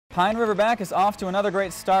Pine River-Backus off to another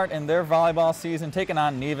great start in their volleyball season, taking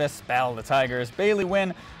on Nevis. Battle of the Tigers. Bailey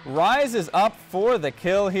Wynn rises up for the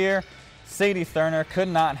kill here. Sadie Thurner could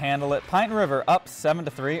not handle it. Pine River up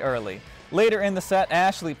 7-3 early. Later in the set,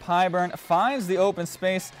 Ashley Pyburn finds the open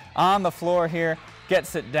space on the floor here,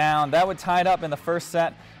 gets it down. That would tie it up in the first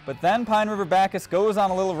set, but then Pine River-Backus goes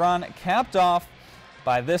on a little run, capped off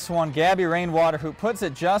by this one, Gabby Rainwater, who puts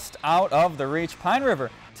it just out of the reach. Pine River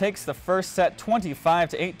takes the first set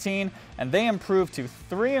 25-18, and they improve to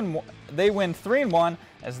 3-1. They win 3-1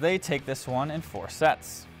 as they take this one in 4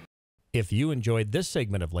 sets. If you enjoyed this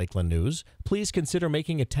segment of Lakeland News, please consider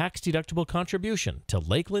making a tax-deductible contribution to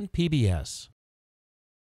Lakeland PBS.